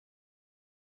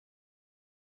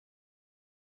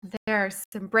There's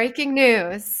some breaking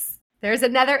news. There's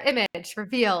another image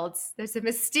revealed. There's a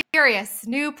mysterious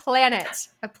new planet,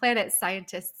 a planet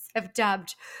scientists have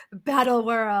dubbed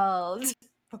Battleworld.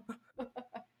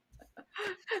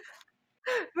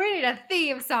 We need a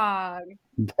theme song.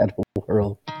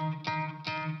 Battleworld.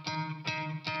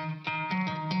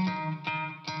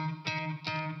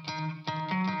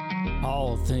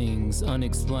 All Things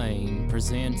Unexplained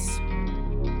presents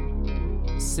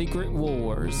Secret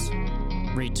Wars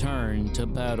Return to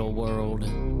Battleworld.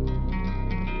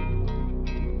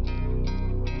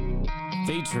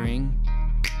 Featuring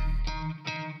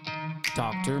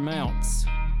Dr. Mounts,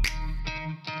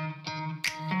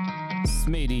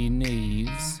 Smitty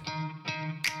Neves,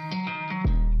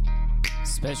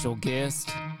 special guest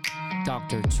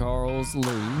Dr. Charles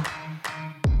Liu,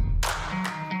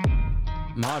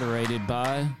 moderated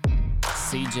by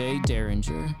CJ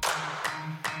Derringer.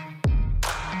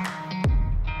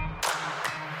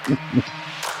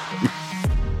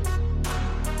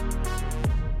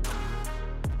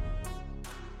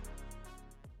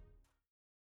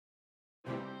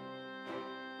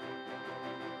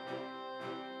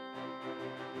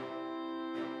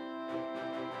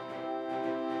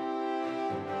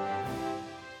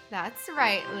 That's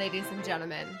right, ladies and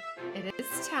gentlemen. It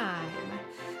is time.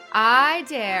 I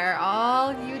dare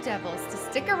all you devils to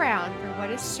stick around for what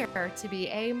is sure to be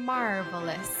a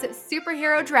marvelous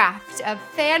superhero draft of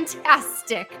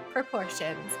fantastic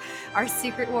proportions. Our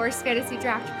Secret Wars fantasy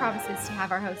draft promises to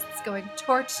have our hosts going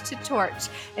torch to torch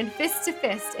and fist to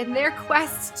fist in their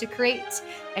quest to create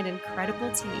an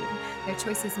incredible team. Their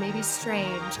choices may be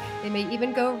strange, they may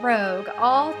even go rogue,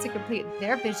 all to complete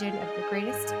their vision of the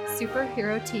greatest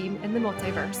superhero team in the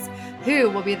multiverse. Who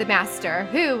will be the master?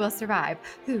 Who will survive?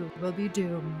 Who will be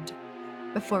doomed?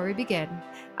 Before we begin,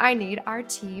 I need our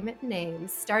team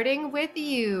names, starting with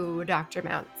you, Dr.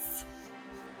 Mounts.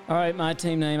 All right, my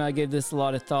team name, I gave this a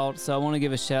lot of thought, so I want to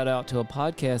give a shout out to a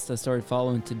podcast I started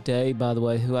following today, by the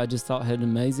way, who I just thought had an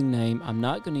amazing name. I'm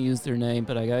not going to use their name,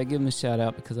 but I got to give them a shout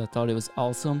out because I thought it was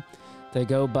awesome. They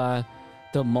go by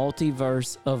The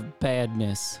Multiverse of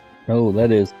Badness. Oh,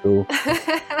 that is cool.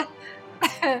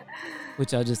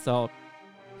 Which I just thought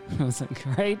was a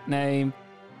great name.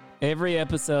 Every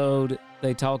episode,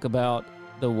 they talk about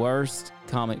the worst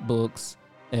comic books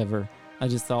ever. I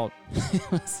just thought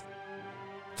it was...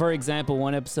 For example,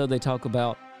 one episode they talk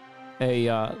about a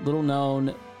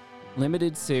little-known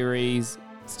limited series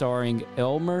starring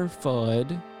Elmer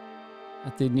Fudd.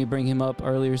 Didn't you bring him up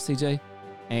earlier, CJ?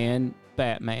 And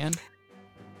Batman.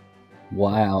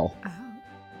 Wow.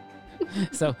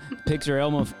 So picture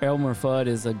Elmer Fudd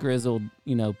as a grizzled,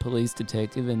 police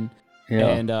detective, and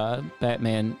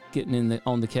Batman getting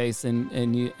on the case, and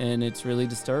it's really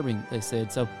disturbing. They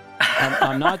said so.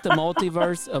 I'm not the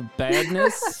multiverse of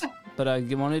badness, but I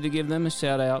wanted to give them a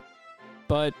shout out.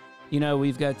 But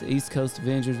we've got the East Coast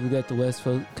Avengers, we've got the West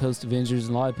Coast Avengers,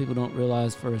 and a lot of people don't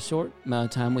realize for a short amount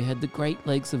of time we had the Great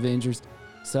Lakes Avengers.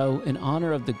 So in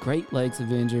honor of the Great Lakes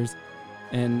Avengers,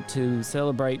 and to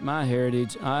celebrate my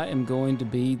heritage, I am going to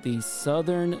be the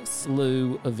Southern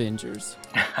Slew Avengers.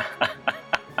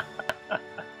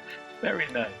 Very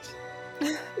nice.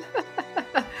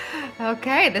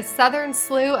 Okay, the Southern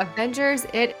Slew Avengers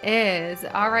it is.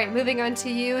 All right, moving on to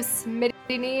you, Smitty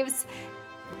Neves.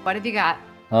 What have you got?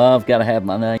 I've got to have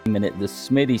my name in it, the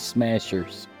Smitty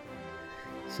Smashers.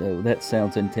 So that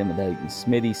sounds intimidating.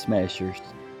 Smitty Smashers.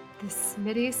 The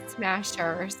Smitty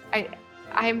Smashers.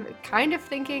 I'm kind of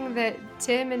thinking that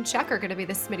Tim and Chuck are going to be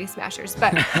the Smitty Smashers,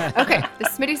 but okay, the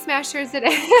Smitty Smashers it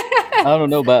is. I don't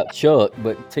know about Chuck,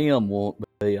 but Tim won't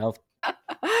be. All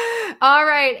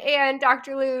right, and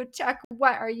Dr. Lou, Chuck,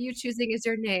 what are you choosing as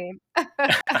your name?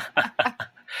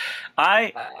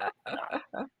 I'm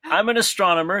an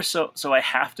astronomer, so I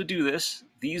have to do this.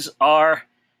 These are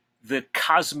the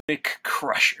Cosmic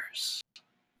Crushers.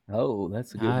 Oh,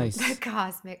 that's a good Nice. The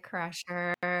Cosmic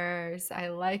Crushers. I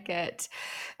like it.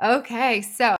 Okay,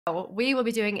 so we will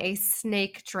be doing a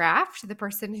snake draft. The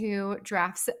person who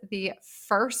drafts the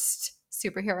first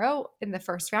superhero in the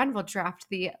first round will draft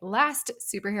the last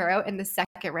superhero in the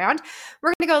second round.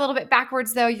 We're going to go a little bit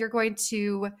backwards, though. You're going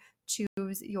to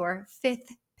choose your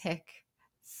fifth pick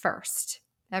first.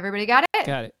 Everybody got it?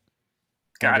 Got it.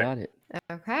 Got it.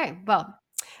 Okay, well,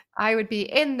 I would be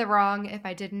in the wrong if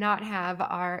I did not have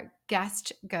our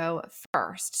guest go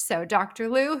first. So, Dr.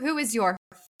 Lou, who is your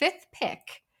fifth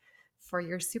pick for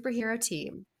your superhero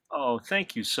team? Oh,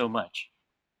 thank you so much.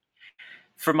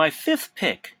 For my fifth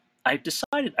pick, I've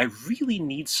decided I really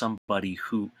need somebody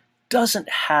who doesn't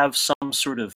have some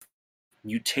sort of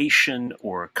mutation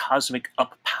or cosmic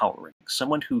uppowering.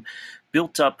 Someone who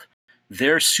built up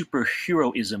their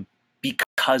superheroism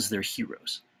because they're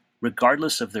heroes,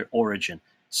 regardless of their origin.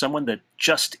 Someone that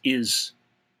just is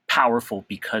powerful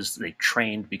because they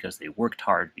trained, because they worked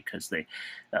hard, because they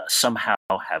somehow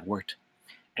have worked.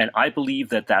 And I believe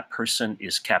that that person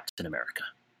is Captain America.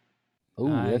 Oh,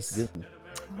 Nice. that's good.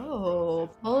 Oh,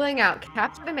 pulling out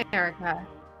Captain America.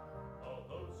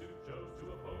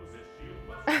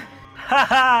 Ha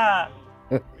ha!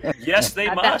 Yes, they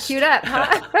Got that must. queued up,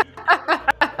 huh?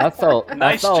 I thought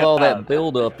Nice all that job.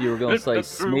 build up you were going to say Look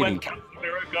through when Smitty. Captain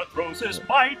America throws his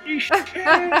mighty shield.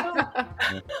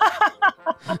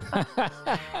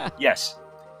 Yes.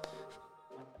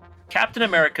 Captain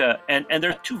America, and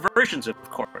there are two versions, of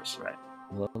course, right?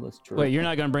 Well, that's true. Wait, you're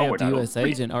not going to bring Oh, up the we're not U.S. over-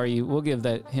 agent, are you? We'll give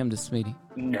him to Smitty.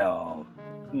 No.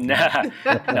 Nah.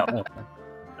 No.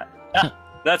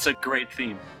 That's a great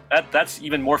theme. That's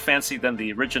even more fancy than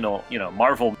the original,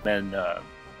 Marvel Men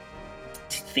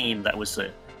theme that was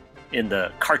in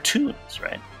the cartoons,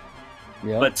 right?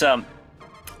 Yeah. But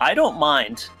I don't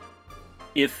mind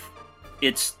if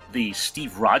it's the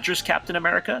Steve Rogers Captain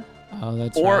America, Oh,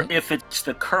 that's or right. if it's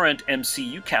the current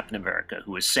MCU Captain America,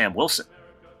 who is Sam Wilson,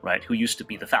 right? Who used to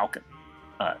be the Falcon.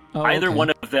 Either okay. one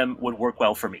of them would work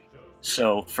well for me.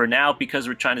 So for now, because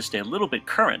we're trying to stay a little bit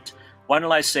current, why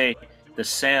don't I say the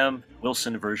Sam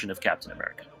Wilson version of Captain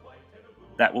America?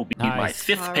 That will be my Nice.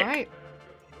 fifth All pick. right.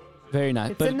 Very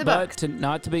nice. It's in the book.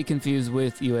 Not to be confused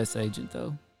with U.S. agent,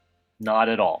 though. Not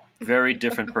at all. Very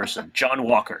different person. John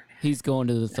Walker. He's going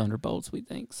to the Thunderbolts, we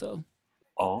think, so.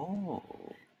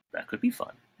 Oh, that could be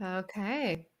fun.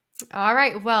 Okay. All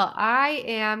right. Well, I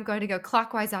am going to go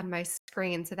clockwise on my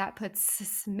screen. So that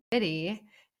puts Smitty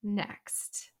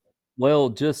next. Well,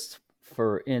 just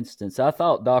for instance, I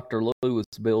thought Dr. Lou was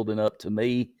building up to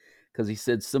me because he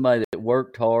said somebody that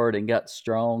worked hard and got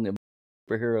strong and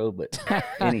superhero, but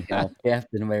anyhow,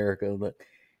 Captain America. But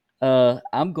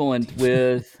I'm going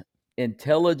with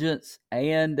intelligence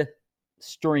and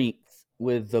strength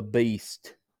with the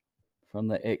Beast from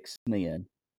the X-Men.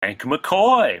 Hank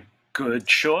McCoy. Good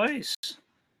choice.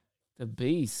 The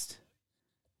Beast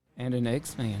and an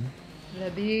X-Man. The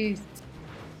Beast.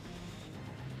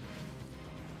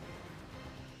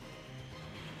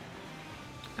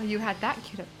 Oh, you had that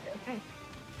queued up. Okay.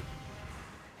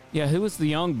 Yeah, who was the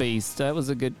young Beast?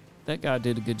 That guy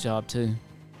did a good job, too.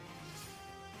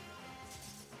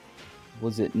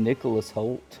 Was it Nicholas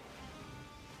Holt?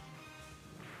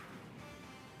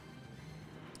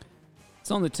 It's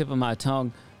on the tip of my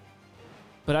tongue,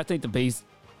 but I think the Beast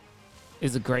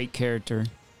is a great character.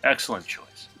 Excellent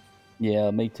choice.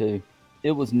 Yeah, me too.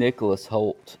 It was Nicholas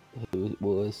Holt who it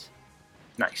was.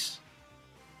 Nice.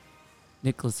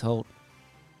 Nicholas Holt.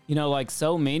 Like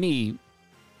so many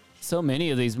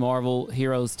of these Marvel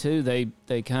heroes too,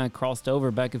 they kind of crossed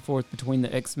over back and forth between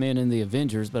the X-Men and the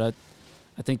Avengers, but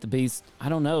I think the Beast, I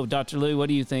don't know. Dr. Lou, what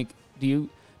do you think? Do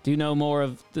you know more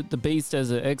of the Beast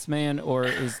as an X-Man, or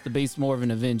is the Beast more of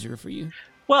an Avenger for you?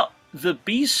 Well, the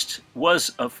Beast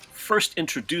was first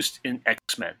introduced in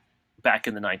X-Men back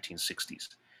in the 1960s.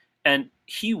 And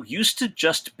he used to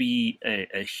just be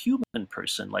a human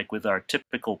person, like with our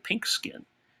typical pink skin.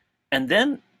 And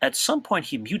then at some point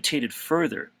he mutated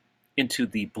further into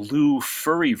the blue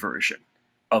furry version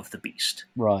of the Beast.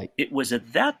 Right. It was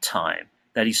at that time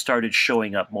that he started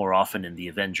showing up more often in the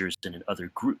Avengers and in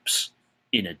other groups,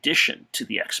 in addition to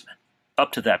the X-Men.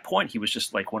 Up to that point, he was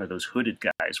just like one of those hooded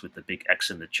guys with the big X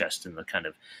in the chest and the kind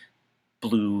of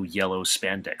blue, yellow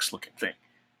spandex looking thing,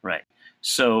 right?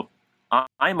 So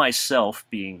I myself,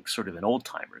 being sort of an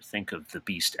old-timer, think of the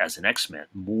Beast as an X-Men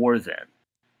more than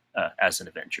as an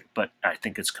Avenger. But I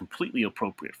think it's completely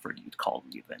appropriate for you to call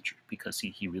him the Avenger because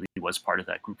he really was part of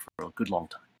that group for a good long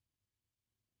time.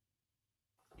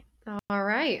 All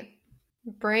right.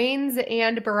 Brains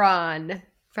and brawn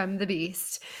from the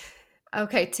Beast.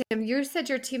 Okay, Tim, you said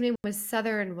your team name was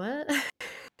Southern what?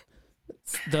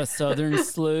 The Southern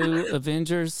Slough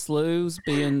Avengers. Sloughs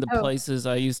being the places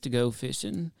I used to go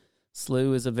fishing.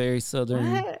 Slough is a very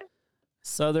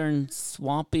southern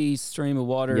swampy stream of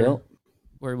water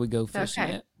where we go fishing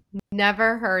at.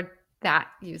 Never heard that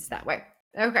used that way.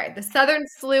 Okay, the Southern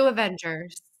Slough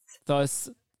Avengers. Thus,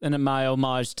 in my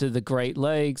homage to the Great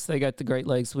Lakes, they got the Great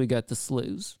Lakes, we got the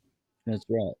sloughs. That's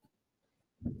right.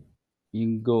 You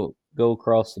can go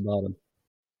across the bottom.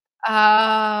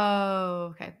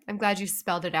 Oh, okay. I'm glad you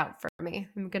spelled it out for me.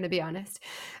 I'm going to be honest.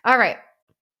 All right.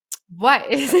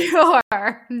 What is your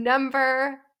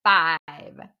number 5?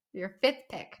 Your 5th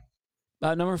pick.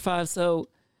 Number 5. So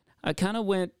I kind of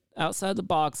went outside the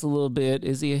box a little bit.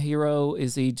 Is he a hero?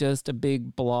 Is he just a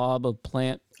big blob of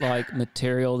plant-like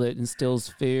material that instills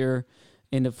fear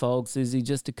into folks. Is he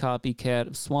just a copycat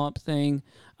of Swamp Thing?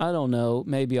 I don't know.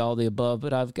 Maybe all the above,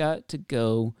 but I've got to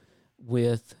go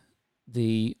with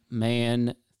the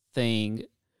Man-Thing.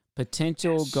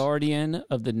 Potential guardian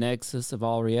of the nexus of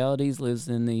all realities, lives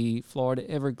in the Florida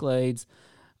Everglades.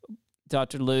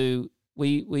 Dr. Lou,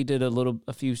 we did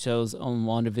a few shows on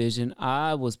WandaVision.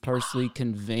 I was personally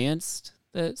convinced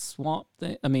that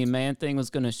Man-Thing was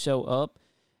going to show up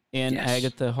in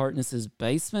Agatha Harkness's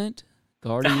basement,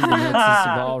 guarding the nexus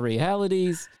of all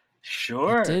realities.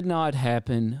 Sure. It did not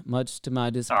happen, much to my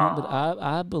disappointment, but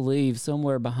I believe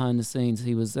somewhere behind the scenes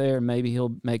he was there. Maybe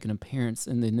he'll make an appearance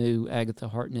in the new Agatha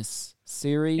Harkness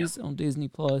series on Disney+.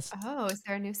 Oh, is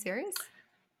there a new series?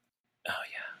 Oh,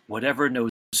 yeah. Whatever knows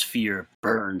fear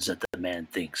burns at the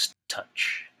Man-Thing's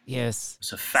touch. Yes.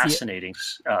 It's a fascinating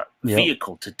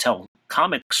vehicle to tell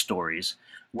comic stories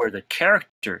where the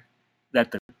character that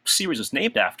the series was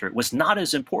named after was not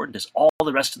as important as all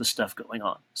the rest of the stuff going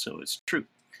on. So it's true.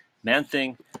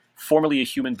 Man-Thing, formerly a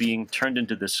human being, turned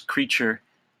into this creature,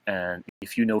 and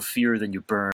if you know fear, then you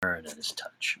burn at his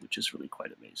touch, which is really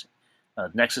quite amazing.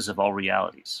 Nexus of all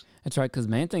realities. That's right, because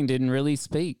Man-Thing didn't really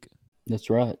speak. That's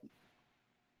right.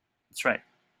 That's right.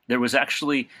 There was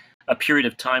actually a period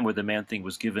of time where the Man-Thing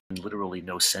was given literally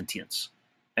no sentience,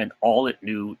 and all it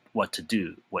knew what to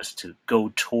do was to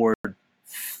go toward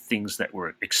things that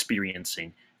were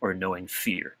experiencing or knowing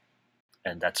fear,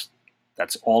 and that's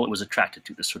all it was attracted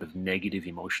to, this sort of negative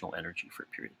emotional energy for a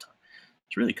period of time.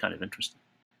 It's really kind of interesting.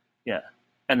 Yeah.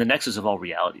 And the nexus of all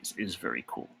realities is very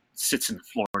cool. It sits in the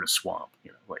Florida swamp,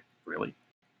 like, really?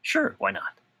 Sure, why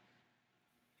not?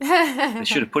 They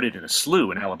should have put it in a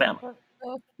slough in Alabama.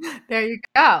 There you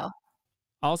go.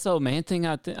 Also, Man-Thing,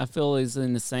 I feel, is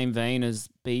in the same vein as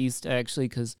Beast, actually,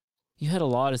 because you had a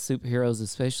lot of superheroes,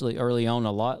 especially early on,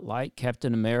 a lot like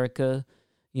Captain America,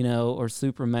 or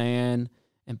Superman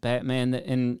and Batman.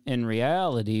 In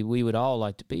reality, we would all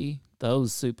like to be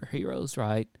those superheroes,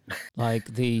 right? Like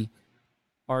the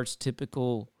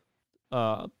archetypical,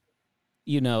 like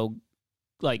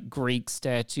Greek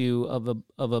statue of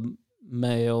a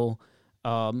male.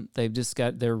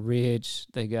 They're rich.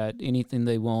 They got anything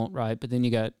they want, right? But then you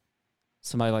got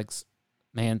somebody like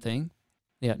Man-Thing.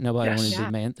 Yeah, nobody wanted to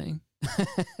do Man-Thing.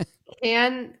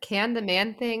 Can the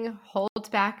Man-Thing hold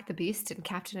back the Beast in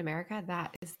Captain America?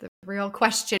 That is the real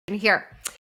question here.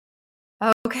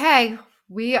 Okay,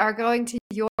 we are going to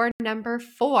your number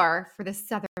 4 for the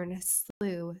Southern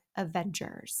Slew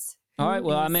Avengers. All right,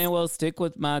 well, I may well stick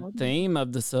with my theme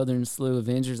of the Southern Slew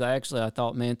Avengers. I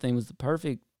thought Man-Thing was the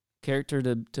perfect character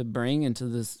to bring into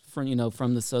this,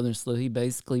 from the Southern Slew. He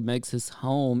basically makes his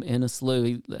home in a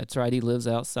slough. That's right, he lives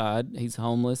outside. He's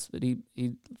homeless, but he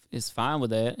is fine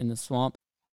with that in the swamp.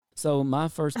 So my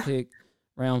first pick,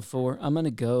 round 4, I'm going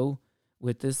to go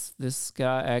with this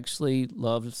guy. Actually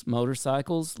loves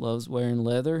motorcycles, loves wearing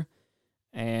leather,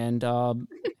 and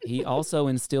he also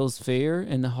instills fear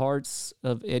in the hearts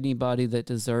of anybody that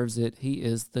deserves it. He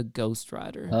is the Ghost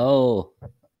Rider. Oh.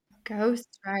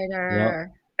 Ghost Rider.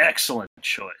 Yep. Excellent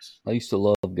choice. I used to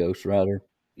love Ghost Rider.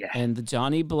 Yeah. And the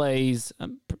Johnny Blaze,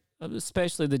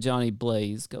 especially the Johnny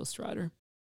Blaze Ghost Rider.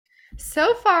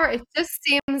 So far, it just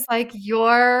seems like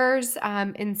yours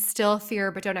instill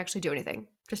fear, but don't actually do anything.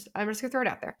 I'm just gonna throw it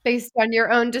out there based on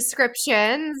your own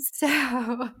descriptions.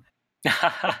 So,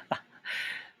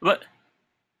 but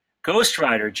Ghost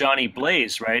Rider, Johnny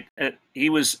Blaze, right? He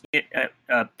was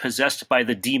possessed by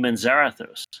the demon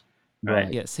Zarathos,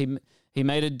 right? Yes, he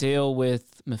made a deal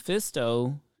with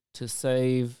Mephisto to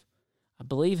save, I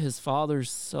believe, his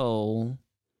father's soul,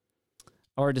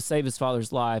 or to save his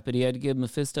father's life, but he had to give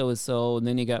Mephisto his soul, and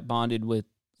then he got bonded with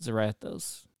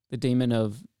Zarathos, the demon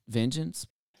of vengeance.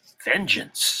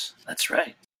 Vengeance, that's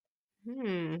right.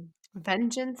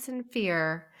 Vengeance and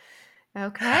fear.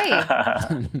 Okay.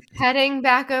 Heading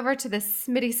back over to the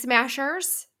Smitty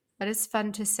Smashers. That is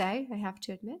fun to say, I have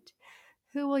to admit.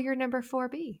 Who will your number 4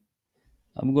 be?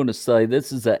 I'm going to say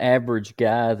this is an average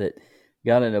guy that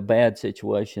got in a bad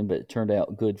situation, but it turned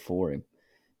out good for him.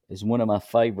 Is one of my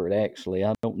favorite, actually.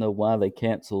 I don't know why they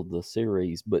canceled the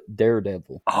series, but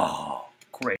Daredevil. Oh,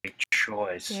 great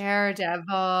choice.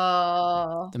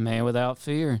 Daredevil. The man without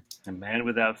fear. The man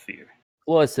without fear.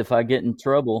 Plus, if I get in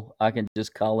trouble, I can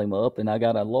just call him up, and I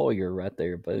got a lawyer right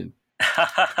there, boom.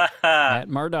 Matt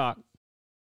Murdock.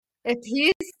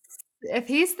 If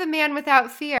he's the man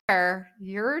without fear,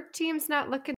 your team's not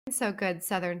looking so good,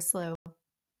 Southern Slew.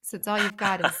 Since all you've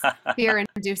got is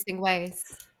fear-inducing ways.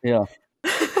 Yeah.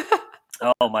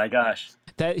 Oh my gosh.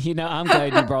 I'm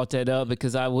glad you brought that up,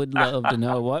 because I would love to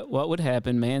know what would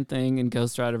happen, Man-Thing and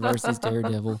Ghost Rider versus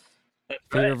Daredevil.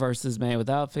 Fear versus man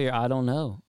without fear. I don't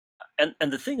know.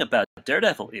 And the thing about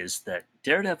Daredevil is that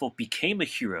Daredevil became a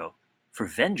hero for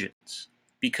vengeance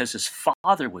because his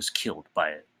father was killed by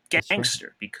a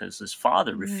gangster because his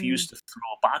father refused to throw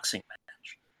a boxing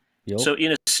match. Yep. So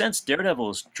in a sense, Daredevil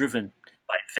is driven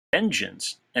by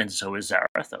vengeance, and so is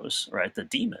Zarathos, right? The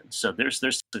demon. So there's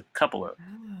a couple of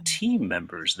team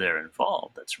members there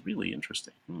involved. That's really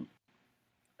interesting. And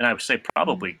I would say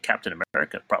probably Captain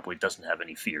America probably doesn't have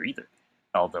any fear either,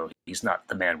 although he's not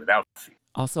the man without fear.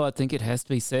 Also, I think it has to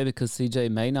be said because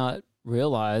CJ may not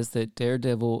realize that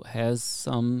Daredevil has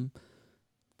some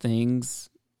things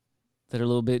that are a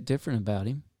little bit different about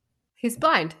him. He's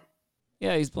blind.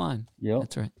 Yeah, he's blind. Yep.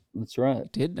 That's right. That's right. I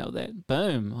did know that.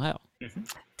 Boom. Wow.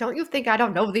 Don't you think I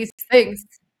don't know these things?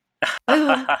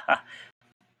 And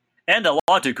a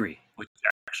law degree, which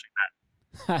actually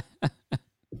matters.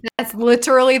 That's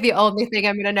literally the only thing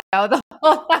I'm going to know the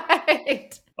whole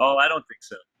night. Oh, I don't think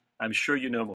so. I'm sure you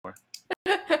know more.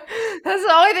 That's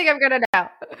the only thing I'm going to know.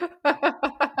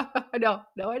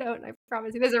 No, I don't. I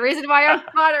promise you. There's a reason why I'm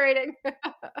moderating.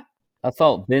 I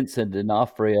thought Vincent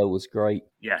D'Onofrio was great.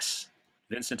 Yes.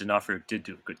 Vincent D'Onofrio did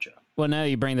do a good job. Well, now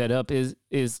you bring that up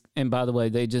and by the way,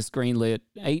 they just greenlit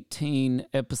 18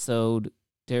 episode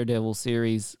Daredevil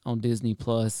series on Disney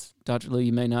Plus. Dr. Lou,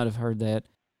 you may not have heard that.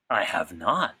 I have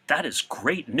not. That is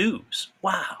great news.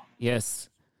 Wow. Yes.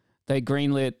 They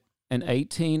greenlit an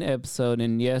 18 episode,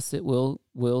 and yes, it will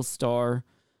star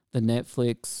the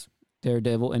Netflix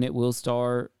Daredevil, and it will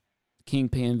star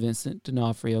Kingpin Vincent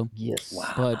D'Onofrio. Yes.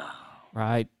 Wow. But,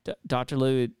 right, Dr.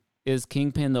 Lou, is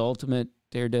Kingpin the ultimate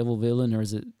Daredevil villain, or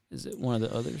is it one of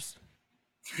the others?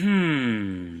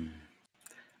 You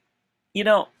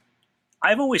know,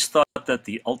 I've always thought that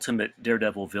the ultimate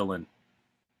Daredevil villain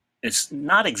is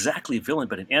not exactly a villain,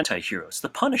 but an anti-hero. It's the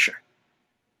Punisher.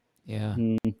 Yeah.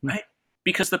 Right?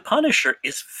 Because the Punisher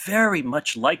is very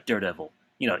much like Daredevil.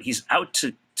 You know, he's out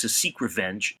to seek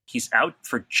revenge. He's out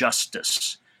for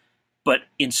justice. But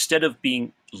instead of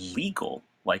being legal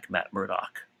like Matt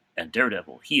Murdock and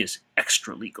Daredevil, he is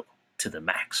extra legal to the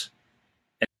max.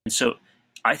 And so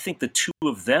I think the two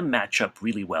of them match up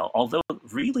really well, although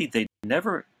really they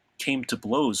never came to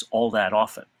blows all that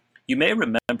often. You may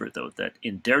remember, though, that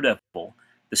in Daredevil,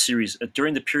 the series,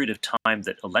 during the period of time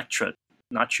that Elektra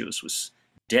Natchios was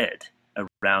dead,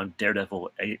 around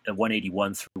Daredevil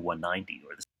 181 through 190,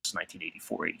 or this is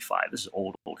 1984, 85, this is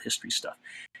old history stuff.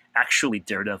 Actually,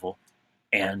 Daredevil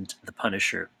and the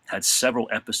Punisher had several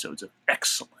episodes of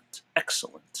excellent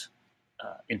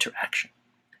interaction.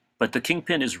 But the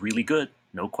Kingpin is really good,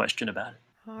 no question about it.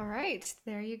 All right,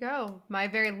 there you go. My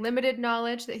very limited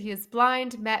knowledge that he is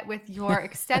blind met with your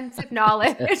extensive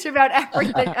knowledge about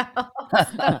everything else.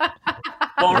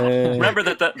 Well, remember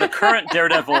that the current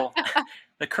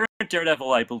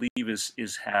Daredevil, I believe,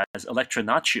 has Elektra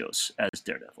Natchios as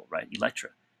Daredevil, right? Elektra.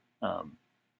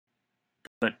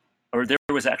 Or there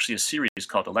was actually a series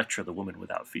called Elektra, the Woman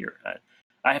Without Fear.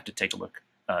 I have to take a look.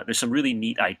 There's some really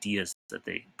neat ideas that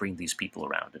they bring these people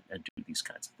around and do these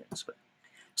kinds of things. But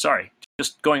sorry,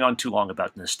 just going on too long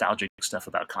about nostalgic stuff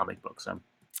about comic books.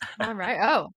 All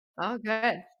right. Oh,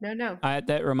 good. No.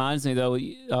 That reminds me, though,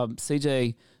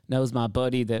 CJ knows my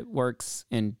buddy that works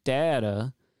in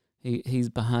data. He's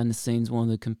behind the scenes, one of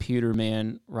the computer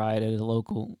men, right, at a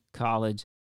local college.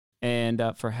 And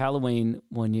for Halloween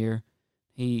one year,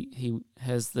 he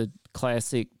has the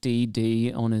classic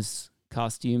DD on his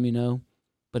costume, you know,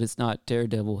 but it's not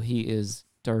Daredevil. He is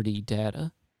Dirty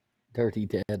Data. Dirty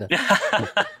Data.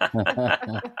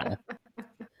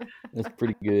 That's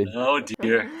pretty good. Oh,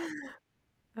 dear.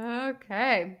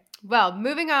 Okay. Well,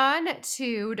 moving on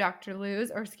to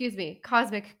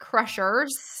Cosmic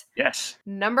Crushers. Yes.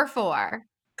 Number 4.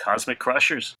 Cosmic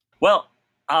Crushers. Well,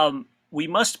 we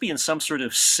must be in some sort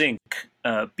of sync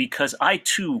because I,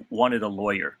 too, wanted a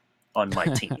lawyer on my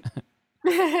team.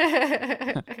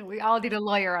 We all need a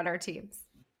lawyer on our teams.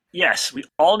 Yes, we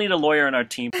all need a lawyer on our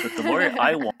team, but the lawyer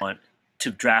I want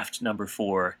to draft number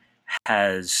 4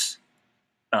 has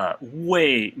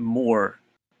way more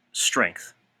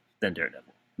strength than Daredevil.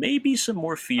 Maybe some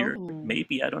more fear,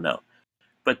 maybe, I don't know.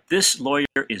 But this lawyer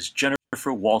is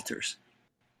Jennifer Walters,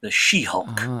 the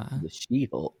She-Hulk. The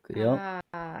She-Hulk, yep.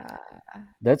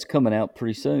 That's coming out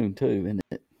pretty soon, too, isn't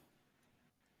it?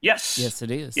 Yes. Yes, it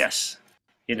is. Yes.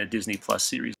 In a Disney Plus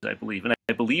series, I believe. And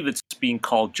I believe it's being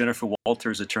called Jennifer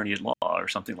Walters, Attorney at Law, or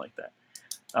something like that.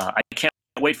 I can't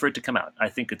wait for it to come out. I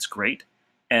think it's great.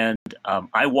 And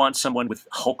I want someone with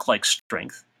Hulk-like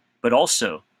strength, but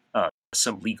also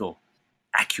some legal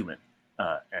acumen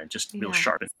and just real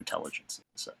sharp intelligence and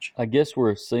such. I guess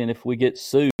we're seeing if we get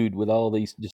sued with all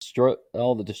these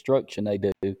all the destruction they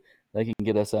do, they can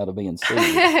get us out of being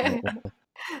sued.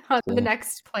 On So, the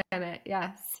next planet,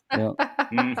 yes. yeah.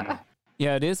 Mhm.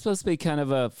 Yeah, it is supposed to be kind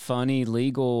of a funny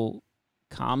legal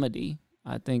comedy.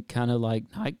 I think kind of like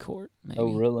Night Court, maybe.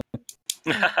 Oh, really?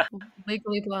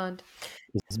 Legally Blonde.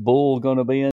 Is Bull going to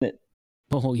be in it?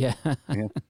 Oh, yeah. Yeah.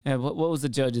 And what was the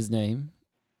judge's name?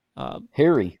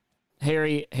 Harry.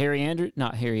 Harry Anderson,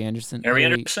 not Harry Anderson. Harry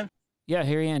Anderson? Yeah,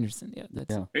 Harry Anderson. Yeah,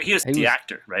 that's Yeah. He was the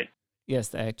actor, right? yes,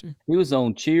 the actor. He was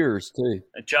on Cheers, too.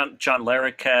 John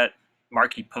Larroquette,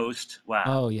 Marky Post. Wow.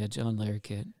 Oh yeah, John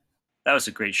Larroquette. That was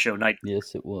a great show.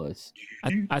 Yes, it was.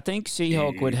 I think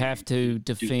She-Hulk would have to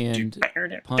defend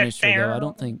Punisher, though. I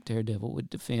don't think Daredevil would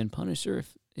defend Punisher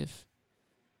if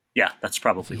Yeah, that's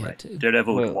probably he had right. to.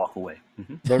 Daredevil would Well, walk away.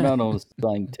 Mhm. They're not on the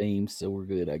same team, so we're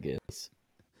good, I guess.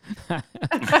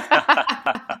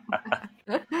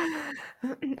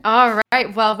 All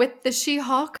right. Well, with the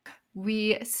She-Hulk,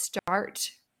 we start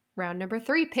round number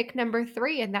 3, pick number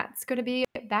 3, and that's going to be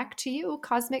back to you,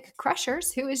 Cosmic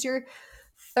Crushers. Who is your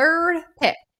third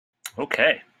pick?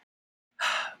 Okay.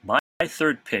 My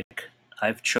third pick,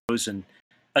 I've chosen,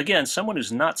 again, someone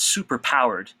who's not super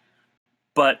powered,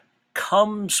 but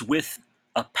comes with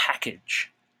a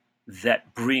package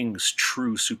that brings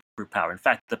true superpower. In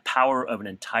fact, the power of an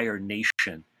entire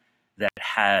nation that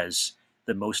has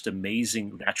the most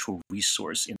amazing natural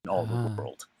resource in all the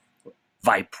world,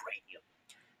 vibranium.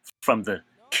 From the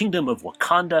kingdom of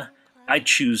Wakanda, I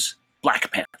choose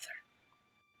Black Panther.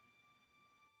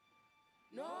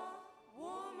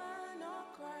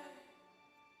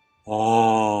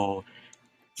 Oh,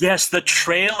 yes, the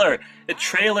trailer. The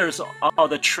trailer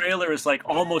is like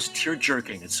almost tear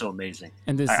jerking. It's so amazing.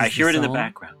 And this I is hear the it in the song?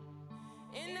 background.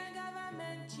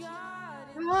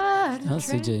 Oh,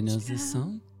 CJ knows this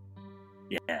song.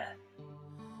 Yeah,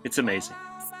 it's amazing.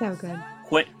 So good.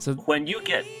 When you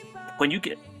get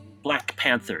Black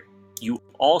Panther, you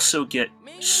also get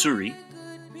Shuri,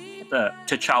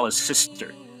 T'Challa's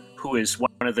sister, who is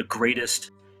one of the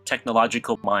greatest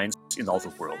technological minds in all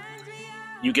the world.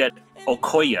 You get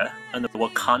Okoye and the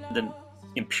Wakandan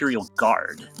Imperial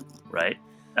Guard, right?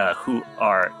 Who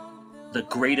are the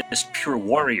greatest pure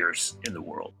warriors in the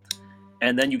world.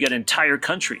 And then you get an entire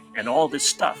country and all this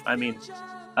stuff. I mean,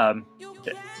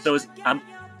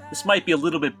 this might be a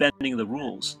little bit bending the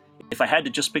rules. If I had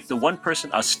to just pick the one person,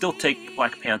 I'll still take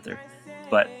Black Panther.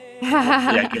 But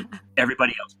I get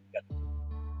everybody else.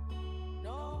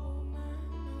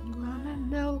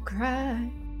 No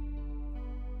cry.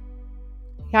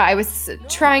 Yeah, I was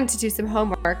trying to do some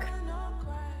homework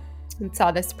and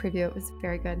saw this preview. It was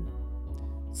very good.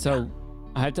 So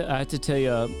I had to tell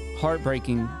you,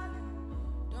 heartbreaking.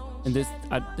 And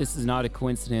this is not a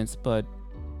coincidence, but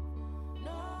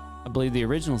I believe the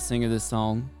original singer of this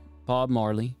song, Bob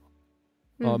Marley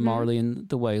and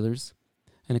the Wailers,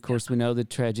 and of course we know the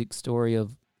tragic story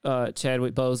of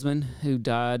Chadwick Boseman, who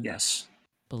died. Yes,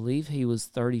 I believe he was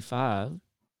 35.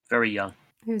 very young.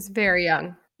 He was very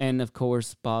young. And of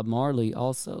course, Bob Marley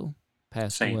also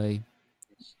passed away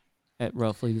at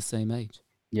roughly the same age.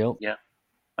 Yep. Yeah,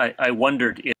 I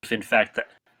wondered if, in fact,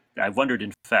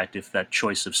 if that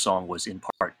choice of song was in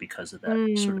part because of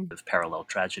that sort of parallel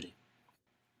tragedy.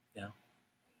 Yeah.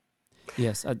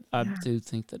 Yes, I do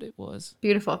think that it was.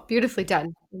 Beautiful. Beautifully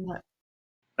done.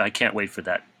 I can't wait for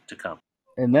that to come.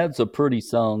 And that's a pretty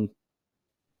song.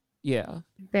 Yeah.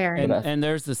 Very. And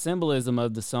there's the symbolism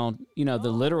of the song, the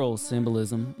literal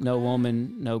symbolism, no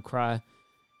woman, no cry.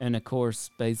 And of course,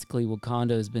 basically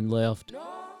Wakanda has been left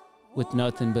with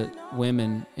nothing but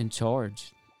women in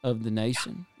charge of the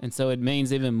nation. And so it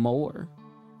means even more,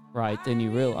 right, than you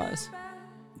realize.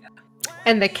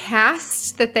 And the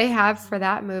cast that they have for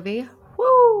that movie,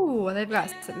 whoo, they've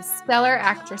got some stellar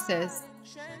actresses.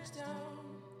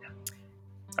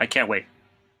 I can't wait.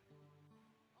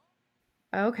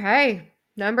 Okay,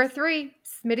 number 3,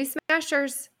 Smitty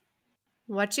Smashers.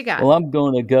 What you got? Well, I'm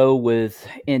going to go with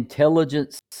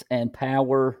intelligence and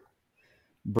power,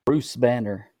 Bruce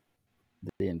Banner,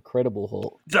 the Incredible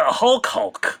Hulk. The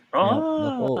Hulk. Yeah,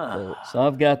 the Hulk. So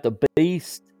I've got the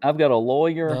Beast, I've got a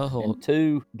lawyer, and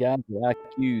 2 guys with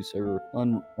IQs who are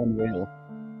unreal.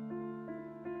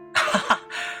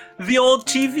 The old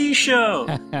TV show.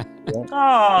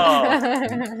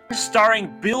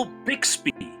 Starring Bill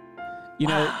Bixby.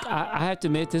 I have to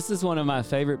admit, this is one of my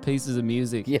favorite pieces of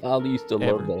music. Yeah, I used to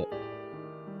love that.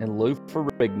 And Lou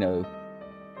Ferrigno.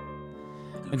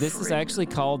 And this is actually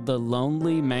called the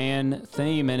Lonely Man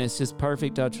theme, and it's just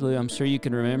perfect, Dr. Lou. I'm sure you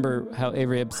can remember how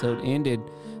every episode ended.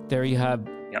 There you have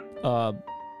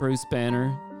Bruce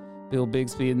Banner, Bill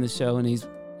Bixby in the show, and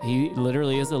he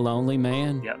literally is a lonely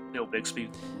man. Yep, Bill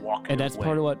Bixby walking And that's away.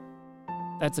 part of what...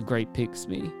 That's a great pick,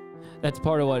 Smitty. That's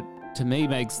part of what to me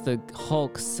makes the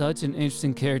Hulk such an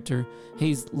interesting character.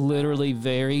 He's literally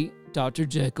very Dr.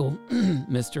 Jekyll,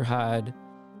 Mr. Hyde,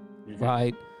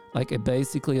 right? Like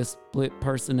basically a split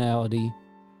personality.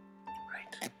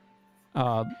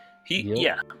 Right.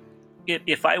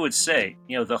 If I would say,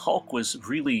 the Hulk was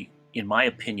really, in my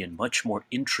opinion, much more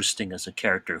interesting as a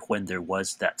character when there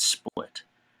was that split.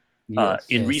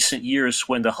 In recent years,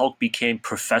 when the Hulk became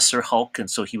Professor Hulk, and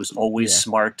so he was always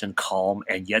smart and calm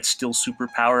and yet still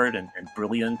superpowered and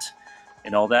brilliant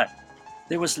and all that,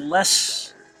 there was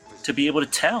less to be able to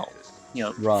tell.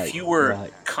 Fewer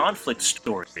conflict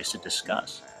stories to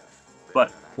discuss.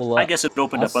 But I guess it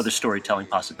opened up other storytelling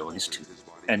possibilities too.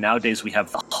 And nowadays we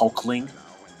have the Hulkling,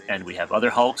 and we have other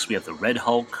Hulks. We have the Red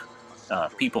Hulk,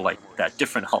 people like that,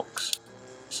 different Hulks.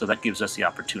 So that gives us the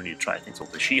opportunity to try things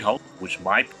like the She-Hulk, which is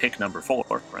my pick number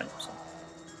 4, right? So,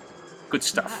 good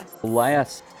stuff.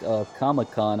 Last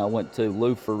Comic-Con I went to,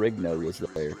 Lou Ferrigno was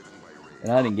there.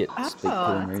 And I didn't get to speak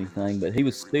to him or anything, but he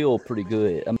was still pretty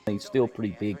good. I mean, still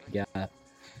pretty big guy.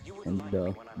 And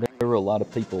there were a lot of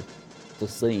people to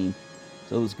see him.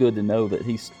 So it was good to know that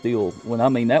he's still,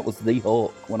 that was the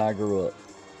Hulk when I grew up.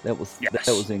 That was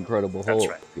the Incredible Hulk,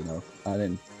 right. I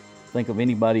didn't think of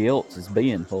anybody else as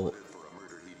being Hulk.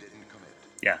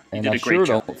 Yeah, and I sure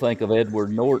don't think of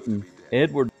Edward Norton.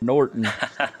 Edward Norton,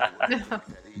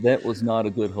 that was not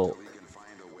a good Hulk.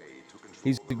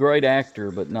 He's a great actor,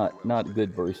 but not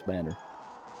good Bruce Banner.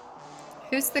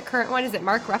 Who's the current one? Is it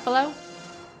Mark Ruffalo?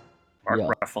 Mark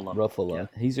Ruffalo. Ruffalo.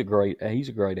 Yeah. He's a great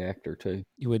actor too.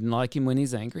 You wouldn't like him when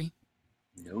he's angry?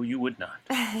 No, you would not.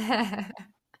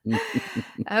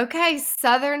 Okay,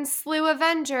 Southern Slew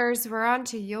Avengers. We're on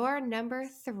to your number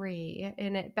 3,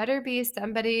 and it better be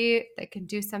somebody that can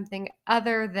do something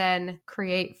other than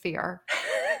create fear.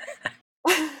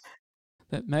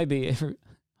 That may be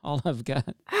all I've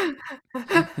got.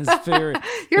 Is fear.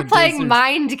 You're playing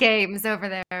mind games over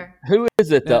there. Who is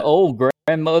it? The old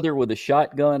grandmother with a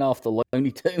shotgun off the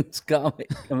Looney Tunes comic?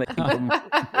 Looney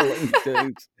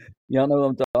Tunes. Y'all know what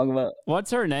I'm talking about?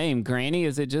 What's her name? Granny?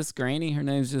 Is it just Granny? Her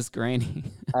name's just Granny.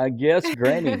 I guess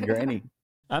Granny.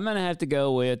 I'm gonna have to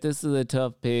go with, this is a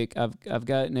tough pick. I've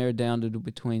got it narrowed down to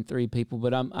between 3 people,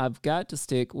 but I've got to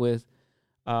stick with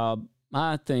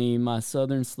my theme, my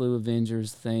Southern Slew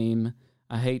Avengers theme.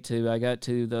 I hate to. I got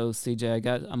to though,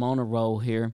 CJ. I'm on a roll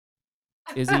here.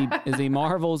 Is he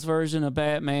Marvel's version of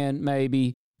Batman?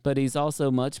 Maybe, but he's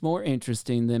also much more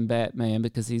interesting than Batman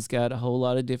because he's got a whole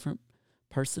lot of different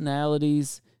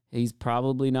personalities. He's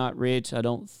probably not rich, I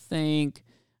don't think,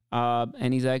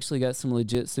 and he's actually got some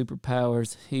legit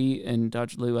superpowers. He and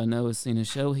Dr. Lou, I know, has seen a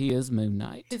show. He is Moon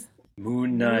Knight.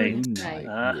 Moon Knight.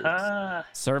 Yes.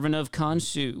 Servant of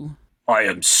Khonshu. I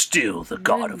am still the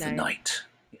god of the night.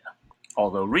 Yeah.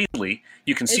 Although really,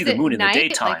 you can see the moon in the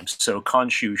daytime, so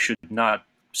Khonshu should not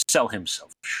sell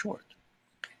himself short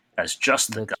as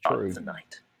just the god of the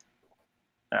night.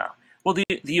 Well,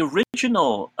 the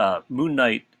original Moon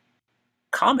Knight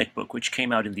comic book, which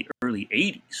came out in the early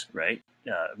 80s, right,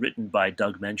 written by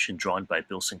Doug Moench and drawn by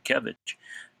Bill Sienkiewicz,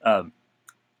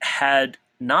 had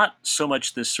not so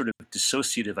much this sort of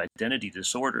dissociative identity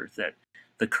disorder that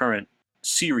the current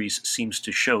series seems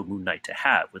to show Moon Knight to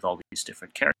have with all these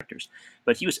different characters,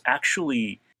 but he was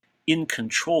actually in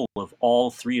control of all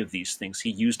 3 of these things. He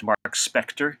used Mark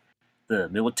Spector, the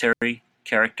military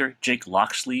character, Jake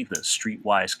Loxley, the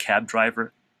streetwise cab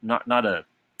driver, not the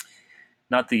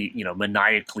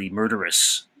maniacally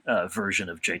murderous version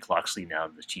of Jake Loxley now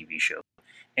in the TV show,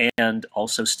 and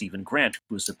also Stephen Grant,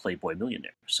 who was a Playboy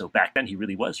millionaire. So back then he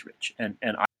really was rich, and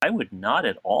I would not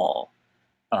at all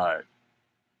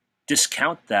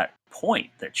discount that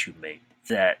point that you made,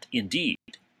 that indeed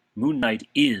Moon Knight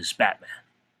is Batman,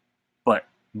 but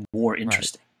more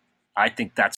interesting. Right. I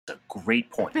think that's a great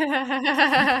point.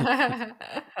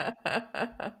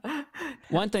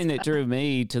 One thing that drew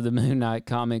me to the Moon Knight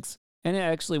comics, and it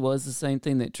actually was the same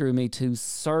thing that drew me to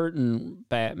certain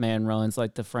Batman runs,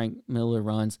 like the Frank Miller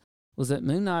runs, was that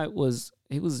Moon Knight was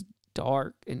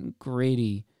dark and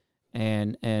gritty,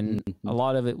 and a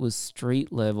lot of it was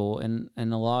street level, and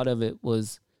a lot of it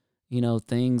was,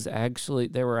 things actually,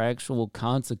 there were actual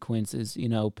consequences.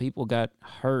 People got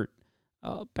hurt,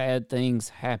 bad things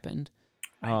happened.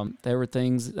 There were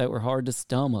things that were hard to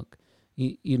stomach,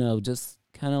 just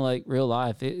kind of like real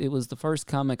life. It was the first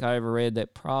comic I ever read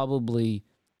that probably,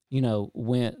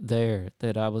 went there,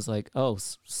 that I was like, oh,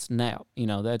 snap,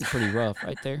 that's pretty rough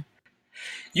right there.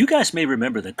 You guys may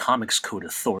remember the Comics Code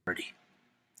Authority.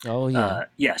 Oh, yeah.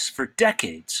 Yes, for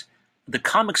decades, the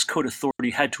Comics Code Authority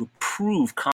had to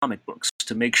approve comic books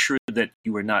to make sure that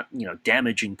you were not,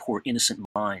 damaging poor innocent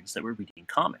minds that were reading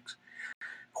comics.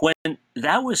 When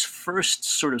that was first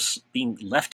sort of being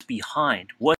left behind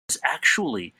was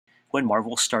actually when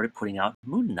Marvel started putting out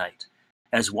Moon Knight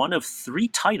as one of 3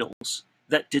 titles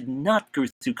that did not go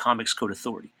through Comics Code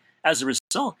Authority. As a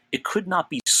result, it could not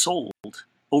be sold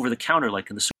over the counter like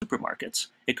in the supermarkets.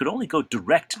 It could only go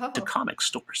direct to comic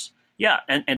stores. Yeah,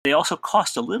 and they also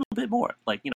cost a little bit more,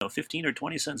 like 15 or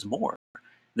 20 cents more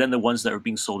than the ones that were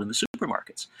being sold in the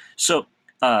supermarkets. So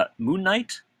Moon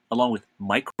Knight, along with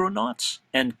Micronauts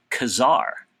and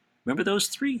Kazar, remember those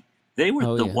 3? They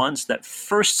were the ones that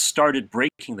first started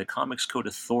breaking the Comics Code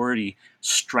Authority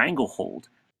stranglehold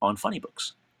on funny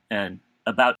books. And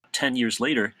about 10 years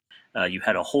later, you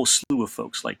had a whole slew of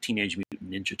folks like Teenage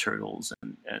Mutant Ninja Turtles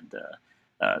and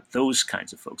those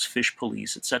kinds of folks, Fish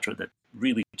Police, etc., that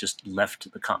really just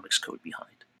left the Comics Code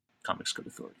behind. Comics Code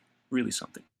Authority, really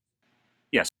something.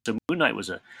 Yes, so Moon Knight was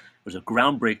a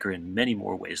groundbreaker in many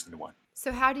more ways than one.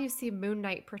 So how do you see Moon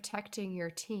Knight protecting your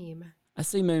team? I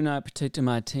see Moon Knight protecting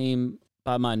my team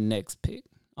by my next pick,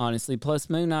 honestly. Plus,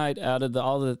 Moon Knight, out of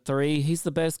all the 3, he's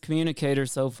the best communicator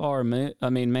so far.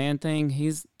 Man-Thing,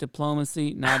 he's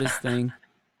diplomacy, not his thing.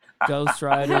 Ghost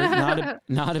Rider,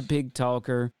 not a big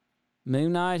talker.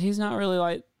 Moon Knight, he's not really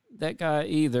like that guy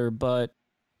either, but,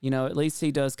 at least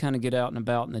he does kind of get out and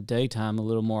about in the daytime a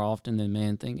little more often than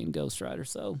Man-Thing and Ghost Rider,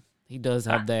 so he does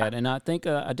have that. And I think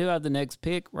I do have the next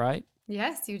pick, right?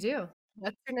 Yes, you do.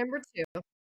 What's your number 2?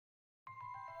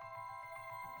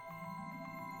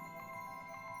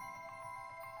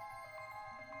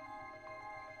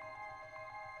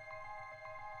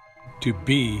 To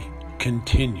be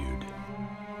continued.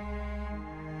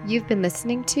 You've been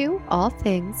listening to All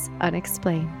Things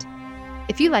Unexplained.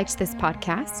 If you liked this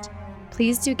podcast,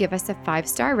 please do give us a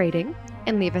 5-star rating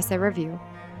and leave us a review.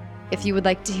 If you would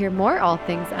like to hear more All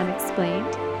Things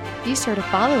Unexplained, be sure to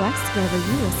follow us wherever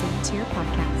you listen to your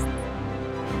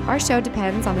podcasts. Our show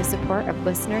depends on the support of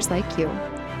listeners like you.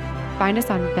 Find us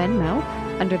on Venmo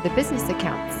under the business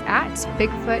accounts at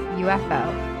Bigfoot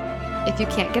UFO. If you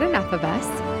can't get enough of us,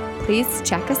 please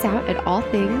check us out at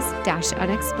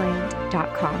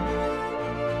allthings-unexplained.com.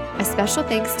 A special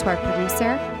thanks to our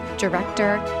producer,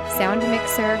 director, sound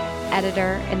mixer,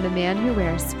 editor, and the man who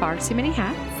wears far too many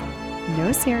hats.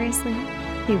 No, seriously,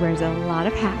 he wears a lot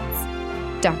of hats,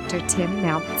 Dr. Tim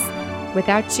Mounts.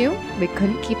 Without you, we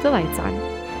couldn't keep the lights on.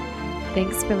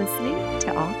 Thanks for listening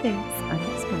to All Things Unexplained.